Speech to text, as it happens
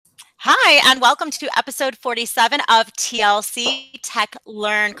Hi, and welcome to episode 47 of TLC Tech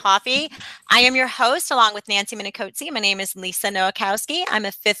Learn Coffee. I am your host along with Nancy Minicozzi. My name is Lisa Nowakowski. I'm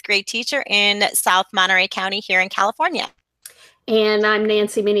a fifth grade teacher in South Monterey County here in California. And I'm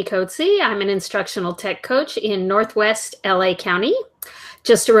Nancy Minicozzi. I'm an instructional tech coach in Northwest LA County.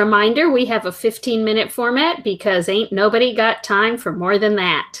 Just a reminder, we have a 15-minute format because ain't nobody got time for more than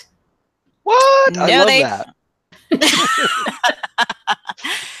that. What? I love that.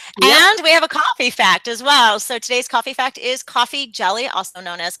 And we have a coffee fact as well. So today's coffee fact is coffee jelly, also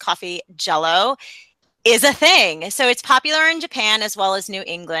known as coffee jello, is a thing. So it's popular in Japan as well as New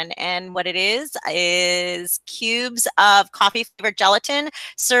England. And what it is cubes of coffee flavored gelatin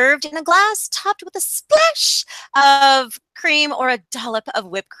served in a glass topped with a splash of cream or a dollop of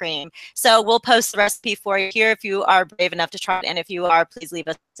whipped cream. So we'll post the recipe for you here if you are brave enough to try it. And if you are, please leave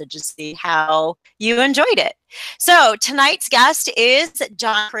us a message to see how you enjoyed it. So tonight's guest is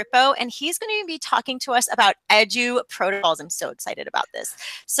John Corippo, and he's going to be talking to us about Edu protocols. I'm so excited about this.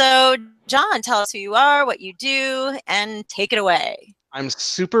 So John, tell us who you are, what you do, and take it away. I'm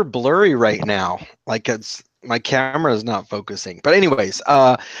super blurry right now. My camera is not focusing. But anyways,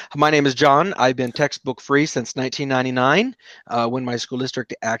 my name is John. I've been textbook free since 1999 when my school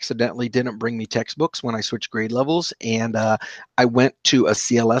district accidentally didn't bring me textbooks when I switched grade levels. And I went to a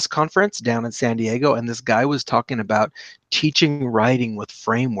CLS conference down in San Diego, and this guy was talking about teaching writing with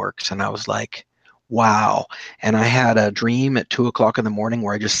frameworks. And I was like, wow. And I had a dream at 2 o'clock in the morning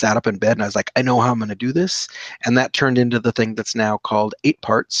where I just sat up in bed and I was like, I know how I'm going to do this. And that turned into the thing that's now called 8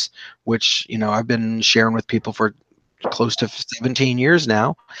 Parts, which, I've been sharing with people for close to 17 years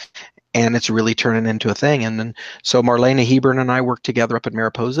now. And it's really turning into a thing. And then, so Marlena Hebern and I worked together up in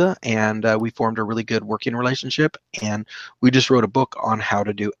Mariposa, and we formed a really good working relationship. And we just wrote a book on how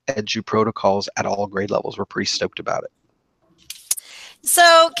to do Edu protocols at all grade levels. We're pretty stoked about it.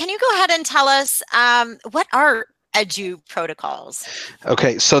 So can you go ahead and tell us what are Edu protocols?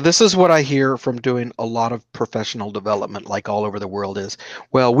 Okay, so this is what I hear from doing a lot of professional development, like all over the world, is,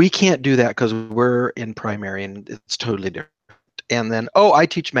 well, we can't do that because we're in primary and it's totally different. And then, oh, I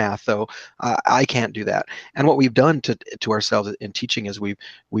teach math, so I can't do that. And what we've done to ourselves in teaching is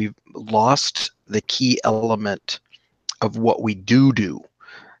we've lost the key element of what we do.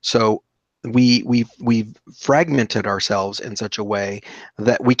 So we've fragmented ourselves in such a way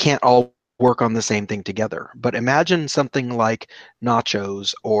that we can't all work on the same thing together. But imagine something like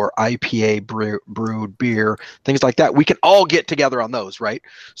nachos or IPA brewed beer, things like that. We can all get together on those, right?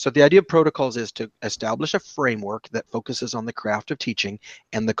 So the idea of protocols is to establish a framework that focuses on the craft of teaching,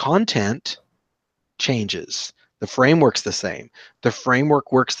 and the content changes. The framework's the same. The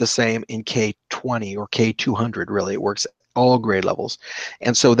framework works the same in K20 or K200, really. It works all grade levels.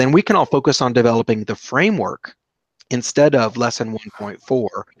 And so then we can all focus on developing the framework instead of lesson 1.4,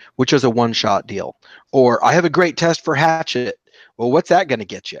 which is a one-shot deal. Or I have a great test for Hatchet. Well, what's that going to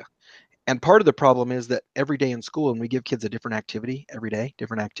get you? And part of the problem is that every day in school, and we give kids a different activity every day,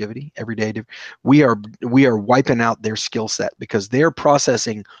 we are wiping out their skill set because they're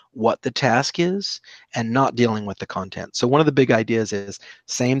processing what the task is and not dealing with the content. So one of the big ideas is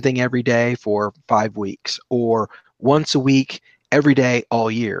same thing every day for 5 weeks, or once a week, every day,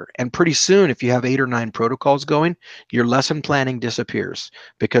 all year. And pretty soon, if you have 8 or 9 protocols going, your lesson planning disappears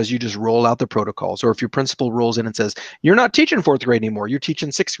because you just roll out the protocols. Or if your principal rolls in and says, you're not teaching 4th grade anymore, you're teaching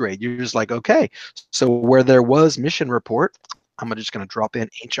 6th grade. You're just like, okay. So where there was mission report, I'm just going to drop in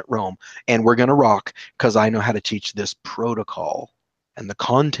ancient Rome, and we're going to rock because I know how to teach this protocol. And the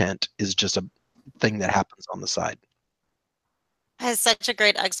content is just a thing that happens on the side. Has such a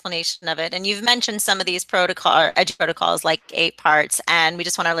great explanation of it. And you've mentioned some of these Edu protocols like 8 Parts. And we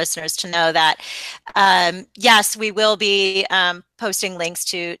just want our listeners to know that, yes, we will be posting links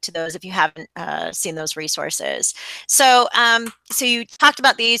to those if you haven't seen those resources. So, so you talked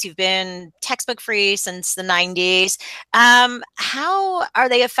about these. You've been textbook free since the 90s. How are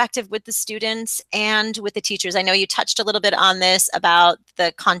they effective with the students and with the teachers? I know you touched a little bit on this about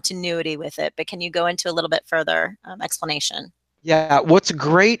the continuity with it, but can you go into a little bit further explanation? Yeah, what's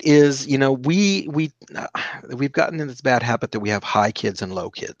great is, we've gotten in this bad habit that we have high kids and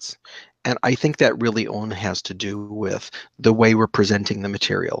low kids. And I think that really only has to do with the way we're presenting the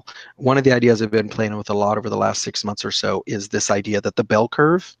material. One of the ideas I've been playing with a lot over the last 6 months or so is this idea that the bell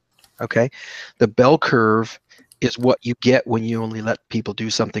curve, okay? The bell curve is what you get when you only let people do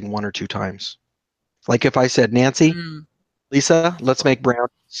something 1 or 2 times. Like if I said, Nancy, Lisa, let's make brownies.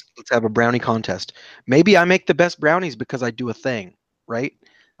 Let's have a brownie contest. Maybe I make the best brownies because I do a thing, right?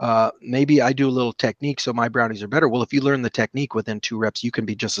 Maybe I do a little technique so my brownies are better. Well, if you learn the technique within 2 reps, you can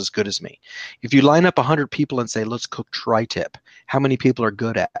be just as good as me. If you line up 100 people and say, let's cook tri-tip, how many people are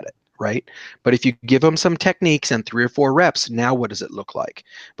good at it, right? But if you give them some techniques and 3 or 4 reps, now what does it look like?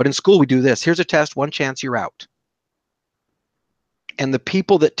 But in school, we do this. Here's a test, one chance, you're out. And the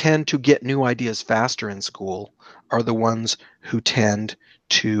people that tend to get new ideas faster in school are the ones who tend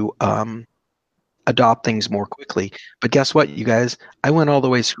to adopt things more quickly. But guess what, you guys? I went all the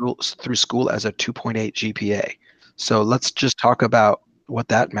way through school as a 2.8 GPA. So let's just talk about what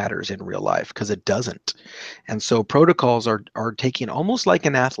that matters in real life, because it doesn't. And so protocols are taking almost like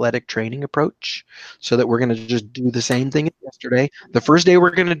an athletic training approach, so that we're going to just do the same thing as yesterday. The first day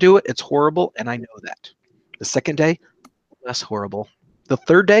we're going to do it, it's horrible, and I know that. The second day, less horrible. The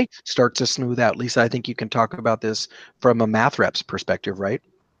third day starts to smooth out. Lisa, I think you can talk about this from a math reps perspective, right?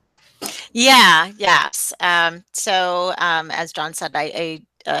 Yeah, yes. As John said, I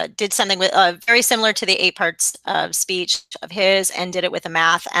did something with very similar to the 8 parts of speech of his, and did it with the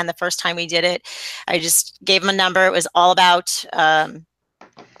math. And the first time we did it, I just gave him a number. It was all about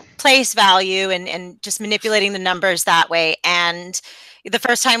place value and just manipulating the numbers that way. And the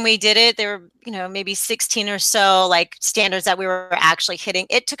first time we did it, there were, maybe 16 or so like standards that we were actually hitting.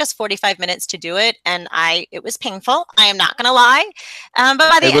 It took us 45 minutes to do it, and it was painful. I am not going to lie. But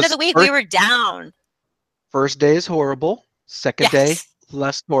by the end of the week, we were down. First day is horrible. Second day,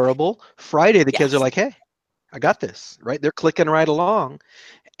 less horrible. Friday, the kids are like, hey, I got this, right? They're clicking right along.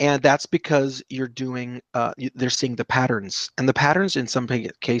 And that's because you're doing, they're seeing the patterns. And the patterns in some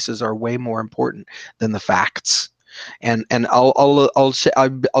cases are way more important than the facts. And I'll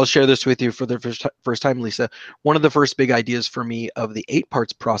share this with you for the first time, Lisa. One of the first big ideas for me of the 8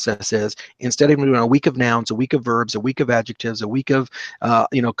 parts process is, instead of doing a week of nouns, a week of verbs, a week of adjectives, a week of,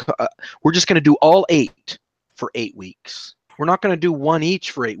 we're just going to do all 8 for 8 weeks. We're not going to do 1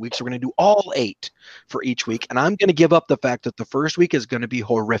 each for 8 weeks. We're going to do all 8 for each week. And I'm going to give up the fact that the first week is going to be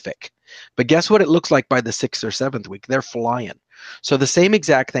horrific. But guess what it looks like by the 6th or 7th week? They're flying. So the same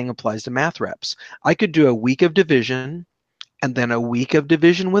exact thing applies to math reps. I could do a week of division, and then a week of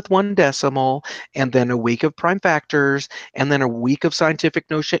division with 1 decimal, and then a week of prime factors, and then a week of scientific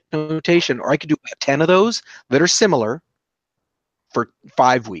notation. Or I could do 10 of those that are similar for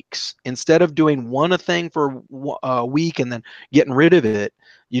 5 weeks. Instead of doing one thing for a week and then getting rid of it,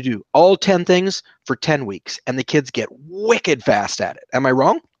 you do all 10 things for 10 weeks, and the kids get wicked fast at it. Am I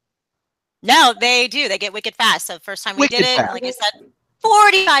wrong? No, they do. They get wicked fast. So the first time we did it, like I said,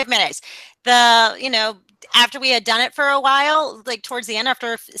 45 minutes. After we had done it for a while, like towards the end,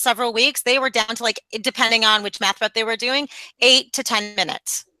 after several weeks, they were down to, like, depending on which math rep they were doing, 8 to 10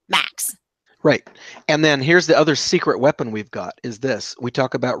 minutes max. Right. And then here's the other secret weapon we've got is this. We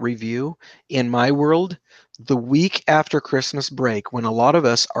talk about review. In my world, the week after Christmas break, when a lot of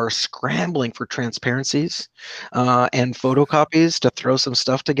us are scrambling for transparencies and photocopies to throw some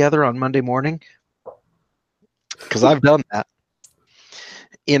stuff together on Monday morning, because I've done that.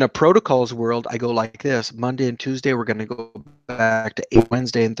 In a protocols world, I go like this. Monday and Tuesday, we're going to go back to 8.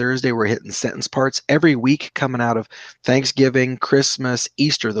 Wednesday and Thursday, we're hitting sentence parts. Every week coming out of Thanksgiving, Christmas,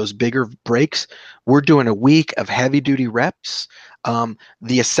 Easter, those bigger breaks, we're doing a week of heavy-duty reps.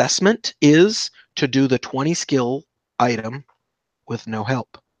 The assessment is to do the 20 skill item with no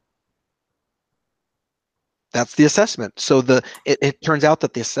help. That's the assessment. So it turns out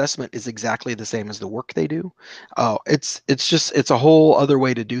that the assessment is exactly the same as the work they do. It's a whole other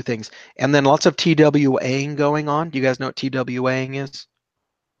way to do things. And then lots of TWAing going on. Do you guys know what TWAing is?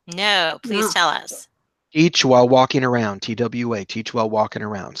 No, please tell us. Teach while walking around. TWA, teach while walking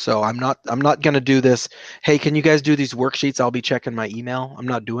around. So I'm not going to do this. Hey, can you guys do these worksheets? I'll be checking my email. I'm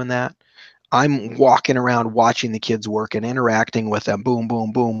not doing that. I'm walking around watching the kids work and interacting with them. Boom,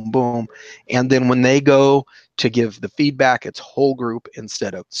 boom, boom, boom. And then when they go to give the feedback, it's whole group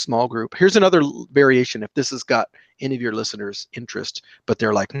instead of small group. Here's another variation if this has got any of your listeners' interest, but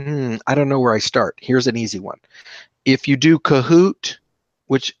they're like, I don't know where I start. Here's an easy one. If you do Kahoot,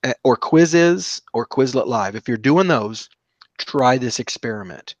 or Quizzes or Quizlet Live, if you're doing those, try this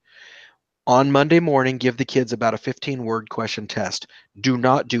experiment. On Monday morning, give the kids about a 15-word question test. Do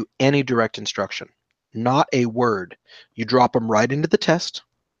not do any direct instruction. Not a word. You drop them right into the test.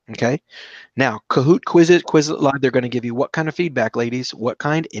 Okay? Now, Kahoot, Quizlet Live, they're going to give you what kind of feedback, ladies? What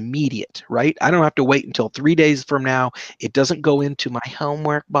kind? Immediate, right? I don't have to wait until 3 days from now. It doesn't go into my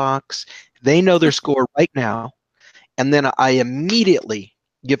homework box. They know their score right now. And then I immediately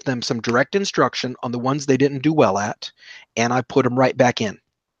give them some direct instruction on the ones they didn't do well at, and I put them right back in.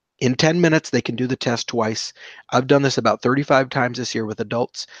 In 10 minutes, they can do the test twice. I've done this about 35 times this year with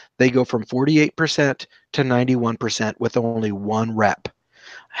adults. They go from 48% to 91% with only 1 rep.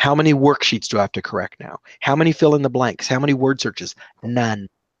 How many worksheets do I have to correct now? How many fill in the blanks? How many word searches? None.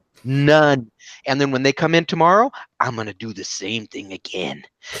 None. And then when they come in tomorrow, I'm going to do the same thing again.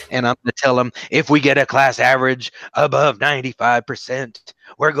 And I'm going to tell them, if we get a class average above 95%,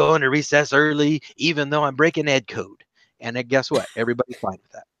 we're going to recess early, even though I'm breaking ed code. And then guess what? Everybody's fine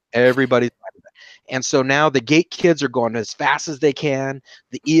with that. Everybody's fine with that. And so now the gate kids are going as fast as they can.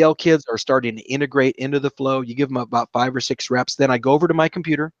 The EL kids are starting to integrate into the flow. You give them about 5 or 6 reps. Then I go over to my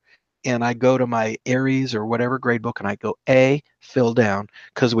computer and I go to my Aries or whatever grade book and I go, fill down,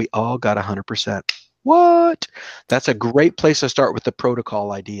 because we all got 100%. What? That's a great place to start with the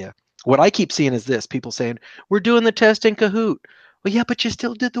protocol idea. What I keep seeing is this: people saying, we're doing the test in Kahoot. Well, yeah, but you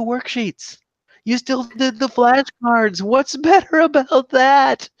still did the worksheets. You still did the flashcards. What's better about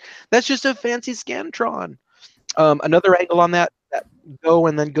that? That's just a fancy Scantron. Another angle on that go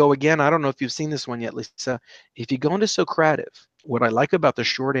and then go again. I don't know if you've seen this one yet, Lisa. If you go into Socrative, what I like about the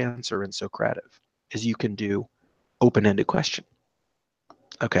short answer in Socrative is you can do open-ended question.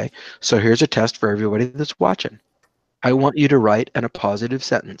 Okay, so here's a test for everybody that's watching. I want you to write in a positive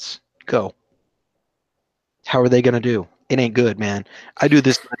sentence. Go. How are they going to do? It ain't good, man. I do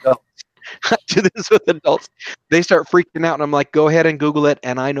this with adults. I do this with adults. They start freaking out, and I'm like, go ahead and Google it,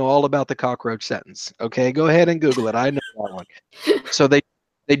 and I know all about the cockroach sentence. Okay, go ahead and Google it. I know that one. So they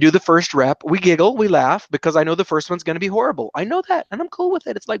do the first rep. We giggle, we laugh, because I know the first one's going to be horrible. I know that, and I'm cool with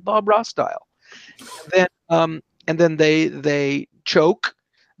it. It's like Bob Ross style. And then they choke.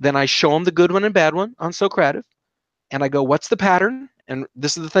 Then I show them the good one and bad one on Socrative, and I go, what's the pattern? And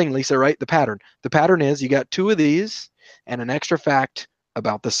this is the thing, Lisa, right? The pattern. The pattern is you got 2 of these and an extra fact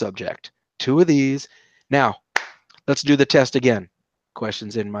about the subject. 2 of these. Now, let's do the test again.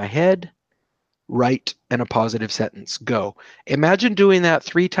 Questions in my head. Write in a positive sentence. Go. Imagine doing that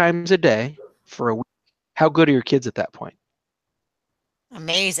 3 times a day for a week. How good are your kids at that point?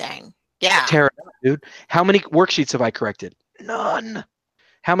 Amazing. Yeah. Tear it up, dude. How many worksheets have I corrected? None.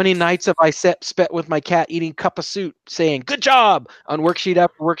 How many nights have I spent with my cat eating cup of soup saying, good job, on worksheet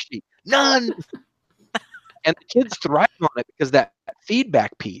after worksheet? None. And the kids thrive on it because that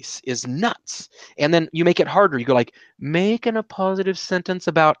feedback piece is nuts. And then you make it harder. You go like, making a positive sentence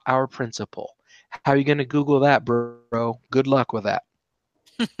about our principal. How are you going to Google that, bro? Good luck with that.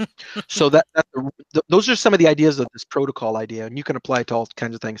 So those are some of the ideas of this protocol idea, and you can apply it to all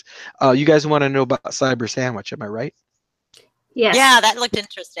kinds of things. You guys want to know about Cyber Sandwich, am I right? Yes. Yeah, that looked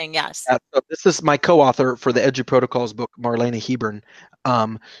interesting. Yes. So this is my co-author for the Edu Protocols book, Marlena Hebern.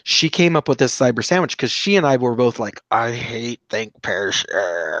 She came up with this Cyber Sandwich because she and I were both like, I hate Think, Pair,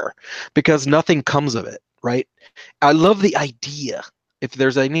 Share, because nothing comes of it, right? I love the idea. If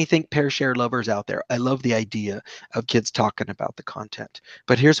there's any Think, Pair, Share lovers out there, I love the idea of kids talking about the content.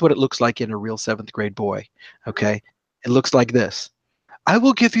 But here's what it looks like in a real 7th grade boy, okay? It looks like this. I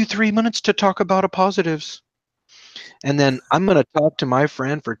will give you 3 minutes to talk about a positives. And then I'm going to talk to my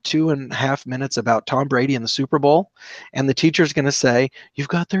friend for 2.5 minutes about Tom Brady and the Super Bowl. And the teacher's going to say, you've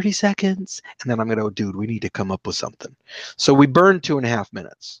got 30 seconds. And then I'm going to go, dude, we need to come up with something. So we burned 2.5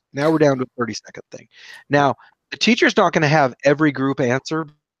 minutes. Now we're down to a 30-second thing. Now, the teacher's not going to have every group answer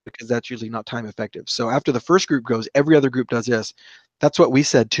because that's usually not time effective. So after the first group goes, every other group does this. That's what we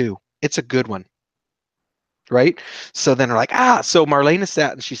said too. It's a good one. Right? So then we're like, so Marlena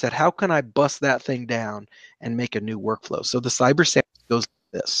sat and she said, how can I bust that thing down and make a new workflow? So the Cyber Sandwich goes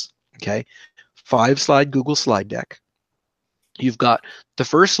like this, okay? 5-slide Google slide deck. You've got the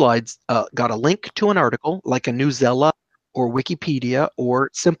first slide's got a link to an article like a Newsella or Wikipedia or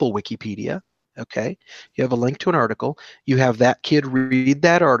Simple Wikipedia, okay? You have a link to an article. You have that kid read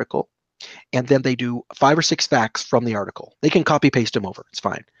that article, and then they do 5 or 6 facts from the article. They can copy paste them over. It's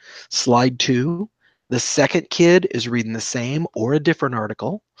fine. Slide 2. The second kid is reading the same or a different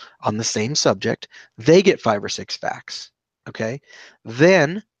article on the same subject. They get 5 or 6 facts, okay?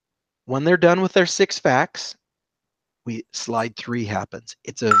 Then, when they're done with their 6 facts, slide 3 happens.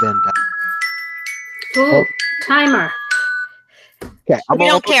 It's a Venn diagram. Ooh, timer. Okay, We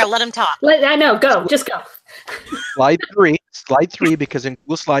don't care. Let them talk. I know. Go. Just go. Slide 3, because in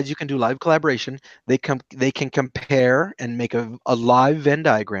Google Slides you can do live collaboration. They can compare and make a live Venn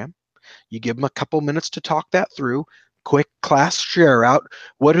diagram. You give them a couple minutes to talk that through. Quick class share out.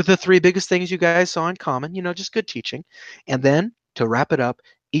 What are the 3 biggest things you guys saw in common? You know, just good teaching. And then to wrap it up,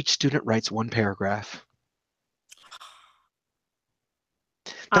 each student writes 1 paragraph.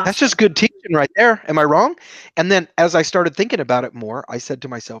 Awesome. That's just good teaching right there. Am I wrong? And then as I started thinking about it more, I said to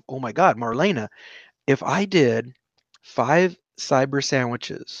myself, oh my God, Marlena, if I did 5 cyber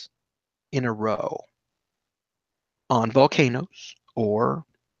sandwiches in a row on volcanoes or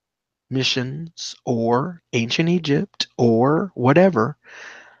missions or ancient Egypt or whatever,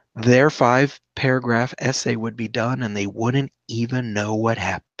 their 5-paragraph essay would be done and they wouldn't even know what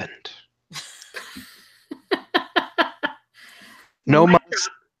happened. No muss,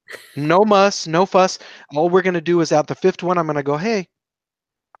 no muss, no fuss. All we're going to do is at the 5th one, I'm going to go, hey,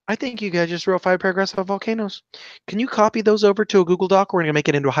 I think you guys just wrote 5 paragraphs about volcanoes. Can you copy those over to a Google Doc? We're going to make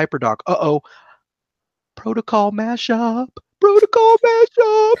it into a HyperDoc. Uh-oh. Protocol mashup. Protocol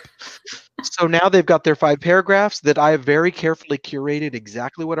mashup. So now they've got their 5 paragraphs that I have very carefully curated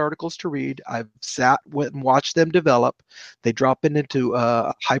exactly what articles to read. I've sat and watched them develop. They drop it into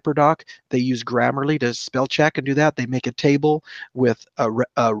HyperDoc. They use Grammarly to spell check and do that. They make a table with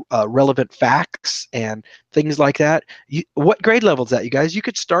relevant facts and things like that. What grade level is that, you guys? You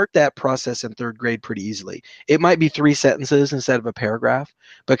could start that process in 3rd grade pretty easily. It might be 3 sentences instead of a paragraph.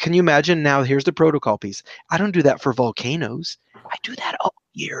 But can you imagine now, here's the protocol piece. I don't do that for volcanoes. I do that all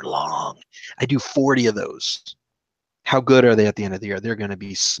year long. I do 40 of those. How good are they at the end of the year? They're going to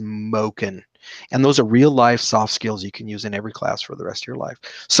be smoking. And those are real life soft skills you can use in every class for the rest of your life.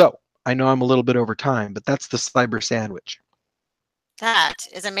 So I know I'm a little bit over time, but that's the cyber sandwich. That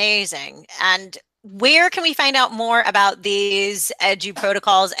is amazing. And where can we find out more about these Edu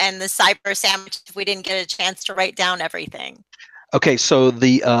protocols and the cyber sandwich if we didn't get a chance to write down everything? Okay, so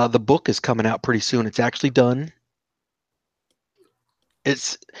the book is coming out pretty soon. It's actually done.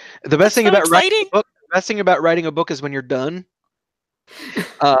 It's the best thing about writing a book. The best thing about writing a book is when you're done.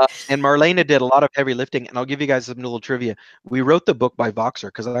 And Marlena did a lot of heavy lifting, and I'll give you guys some little trivia. We wrote the book by Voxer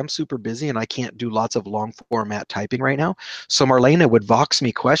because I'm super busy and I can't do lots of long format typing right now. So Marlena would Vox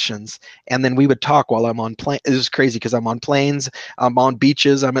me questions, and then we would talk while I'm on plane. It was crazy because I'm on planes, I'm on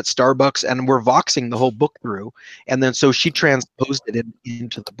beaches, I'm at Starbucks, and we're Voxing the whole book through. And then so she transposed it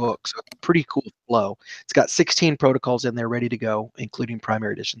into the book. So it's a pretty cool flow. It's got 16 protocols in there ready to go, including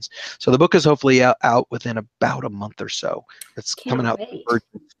primary editions. So the book is hopefully out within about a month or so. It's coming out.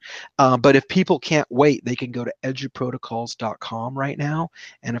 But if people can't wait, they can go to eduprotocols.com right now.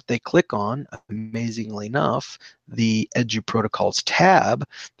 And if they click on, amazingly enough, the Edu Protocols tab,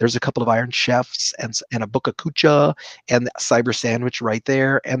 there's a couple of Iron Chefs and a book of Kucha and Cyber Sandwich right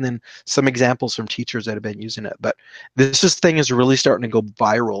there. And then some examples from teachers that have been using it. But this thing is really starting to go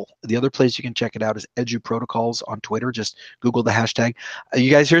viral. The other place you can check it out is Edu Protocols on Twitter. Just Google the hashtag.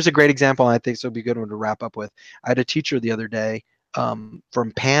 You guys, here's a great example. I think this will be a good one to wrap up with. I had a teacher the other day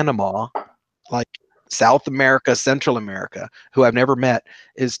from Panama, like South America, Central America, who I've never met,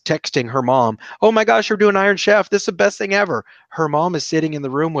 is texting her mom, oh my gosh, you're doing Iron Chef. This is the best thing ever. Her mom is sitting in the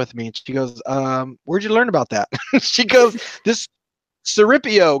room with me and she goes, where'd you learn about that? She goes, this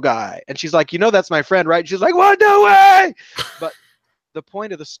Seripio guy. And she's like, you know, that's my friend, right? She's like, what? No way. But the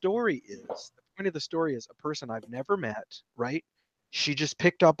point of the story is a person I've never met, right? She just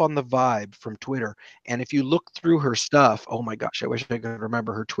picked up on the vibe from Twitter. And if you look through her stuff, oh my gosh, I wish I could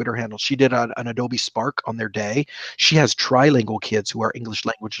remember her Twitter handle. She did an Adobe Spark on their day. She has trilingual kids who are English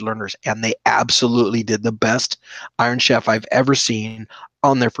language learners, and they absolutely did the best Iron Chef I've ever seen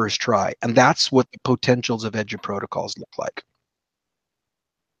on their first try. And that's what the potentials of Edu Protocols look like.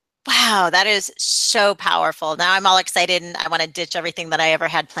 Wow, that is so powerful. Now I'm all excited and I want to ditch everything that I ever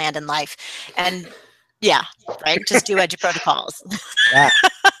had planned in life. And yeah, right. Just do Edu Protocols. Yeah.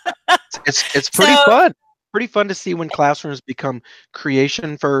 It's pretty fun. Pretty fun to see when classrooms become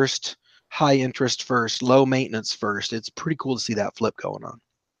creation first, high interest first, low maintenance first. It's pretty cool to see that flip going on.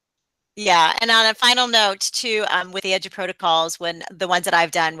 Yeah, and on a final note too, with the Edu Protocols, when the ones that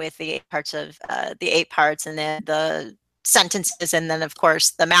I've done with the 8 parts of the 8 parts, and then the sentences, and then of course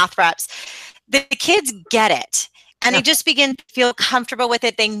the math reps, the kids get it. And they just begin to feel comfortable with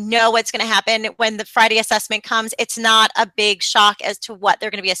it. They know what's going to happen when the Friday assessment comes. It's not a big shock as to what they're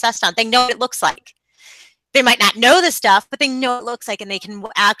going to be assessed on. They know what it looks like. They might not know the stuff, but they know what it looks like, and they can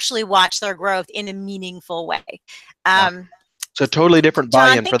actually watch their growth in a meaningful way. So totally different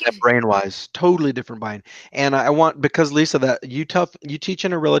buy-in for them brain-wise. Totally different buy-in. And I want, because Lisa, that you teach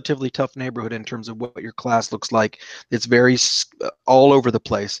in a relatively tough neighborhood in terms of what your class looks like. It's very all over the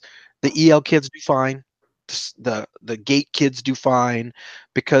place. The EL kids do fine. The gate kids do fine,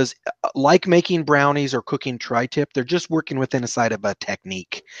 because like making brownies or cooking tri-tip, they're just working within a side of a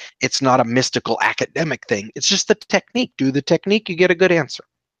technique. It's not a mystical academic thing. It's just the technique. Do the technique, you get a good answer.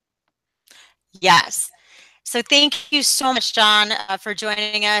 Yes. So thank you so much, John, for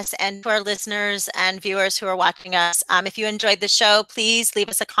joining us, and to our listeners and viewers who are watching us. If you enjoyed the show, please leave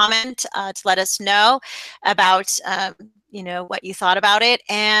us a comment to let us know about what you thought about it.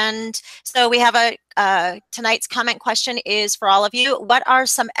 And so we have tonight's comment question is for all of you. What are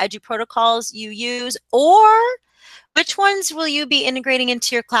some Edu Protocols you use, or Which ones will you be integrating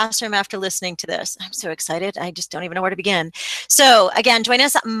into your classroom after listening to this? I'm so excited. I just don't even know where to begin. So again, join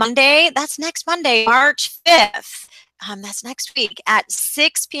us Monday. That's next Monday, March 5th. That's next week at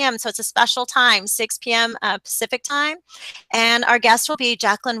 6 p.m. So it's a special time, 6 p.m. Pacific time. And our guest will be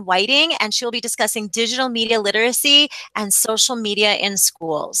Jacqueline Whiting, and she will be discussing digital media literacy and social media in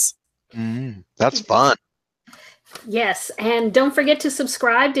schools. That's fun. Yes, and don't forget to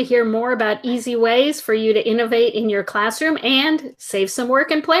subscribe to hear more about easy ways for you to innovate in your classroom and save some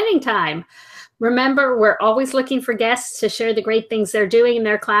work and planning time. Remember, we're always looking for guests to share the great things they're doing in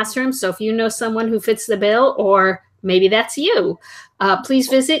their classroom. So if you know someone who fits the bill, or maybe that's you, please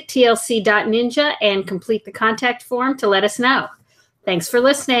visit tlc.ninja and complete the contact form to let us know. Thanks for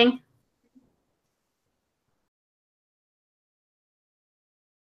listening.